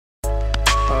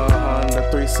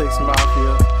3-6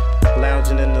 Mafia,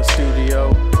 lounging in the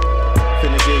studio.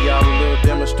 Finna give y'all a little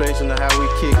demonstration of how we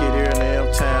kick it here in the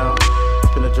M-Town.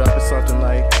 Finna drop it something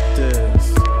like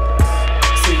this.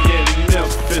 See, in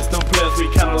Memphis, them players we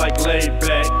kinda like laid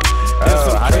back. And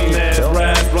some clean ass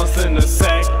rides, blunts in the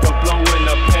sack, but blowing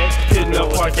the pack, hitting the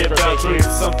park at about 3.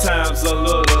 Sometimes a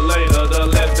little later, the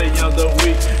last day of the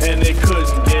week, and it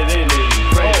couldn't get any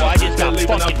greater. They're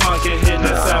leaving the punk and hitting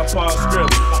the South Park strip.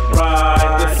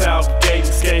 Ride the South Gate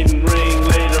skating ring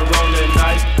later on the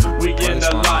night. We in the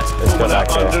lot, moving our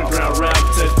underground rap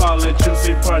test, Paul and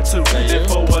Juicy Part 2. And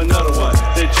for another one,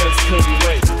 they just couldn't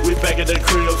wait. We back at the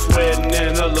crib, sweating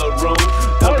in a little room.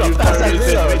 W30s,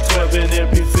 SB12 and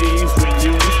MPCs we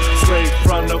use. Straight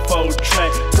from the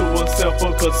 4-track to a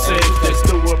sample cassette. They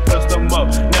still press them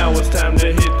up. Now it's time to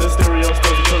hit the stereo stores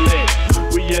to collect.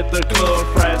 We at the club,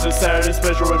 Friday and Saturday,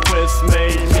 special requests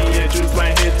made. Me and Juice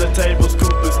might hit the table,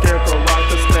 Scoop and Scarecrow rock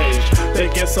the stage. They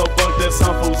get so bucked that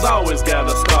some fools always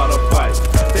gotta start a fight.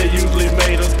 They usually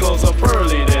made us close up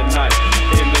early that night.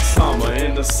 In the summer,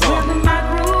 in the summer. In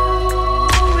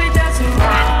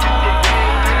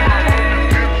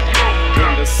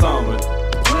the summer.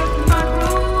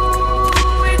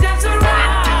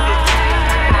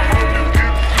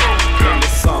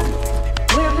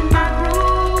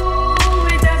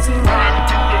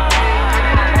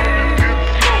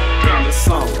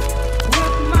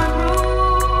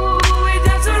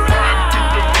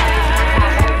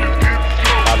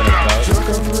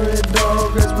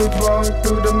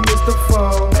 Through the mist of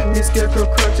fall, his scarecrow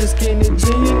crutches, skinny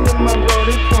jean in my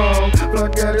roaded palm.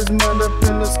 Block got his mind up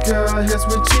in the sky, heads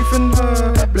with Chief and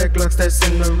her. Black Glocks that's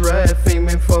in the ride,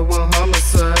 aiming for one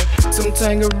homicide. Some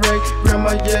Tangeray,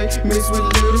 Grandma Ye, mixed with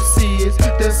little seeds.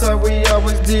 That's how we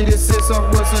always did it since I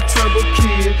was a troubled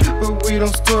kid. But we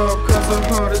don't stop, cause our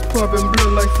heart is pumping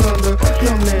blood like thunder.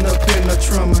 Young man up in the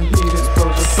trauma, he is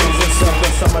over.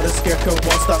 Some of the scarecrow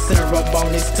won't stop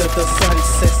ceremonies till the sun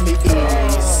sets me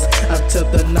ease. Until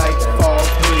the nightfall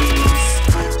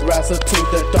breeze. Rise up to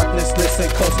the darkness, listen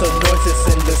close to noises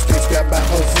in the streets. Grab my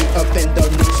Ozu up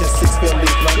Indonesia, 6 Philly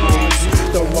blunt knees.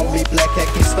 Don't want me black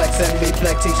khaki slacks and me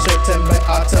black t-shirt and my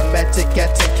automatic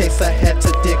at in case I had to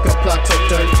dig a plot of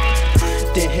dirt.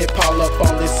 Then hit Paul up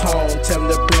on his home, tell him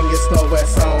to bring his slow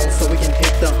ass on, so we can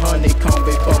hit the honeycomb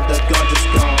before the gun is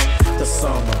gone. The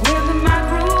summer. Living my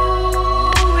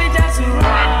groove, it doesn't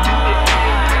rhyme.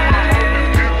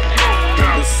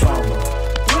 The summer.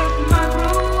 Living my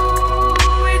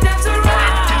groove, it doesn't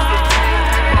rhyme.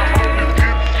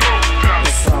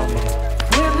 The summer.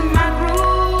 Living my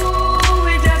groove,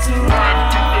 it doesn't rhyme.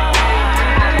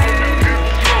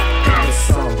 The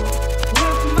summer.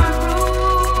 Living my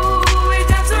groove, it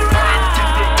doesn't rhyme.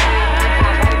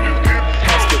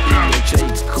 Pastor E and J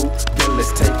Cool, then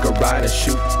let's take a ride and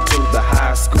shoot to the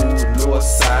high school north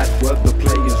side where the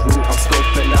players rule. I'm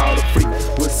scoping out a freak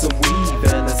with some weave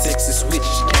and a sexy switch.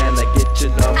 Can I get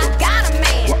your number? I got a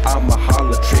man. Well, I'm a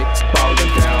holler trick,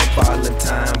 ballin' down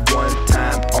Valentine. One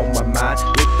time on my mind,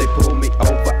 if they pull me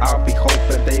over, I'll be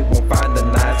hoping they won't find the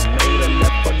knives. Made a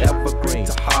left for evergreen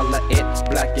to holler at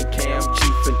Black and Cam,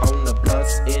 chiefin' on the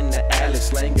blunts in the alley,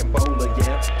 slanging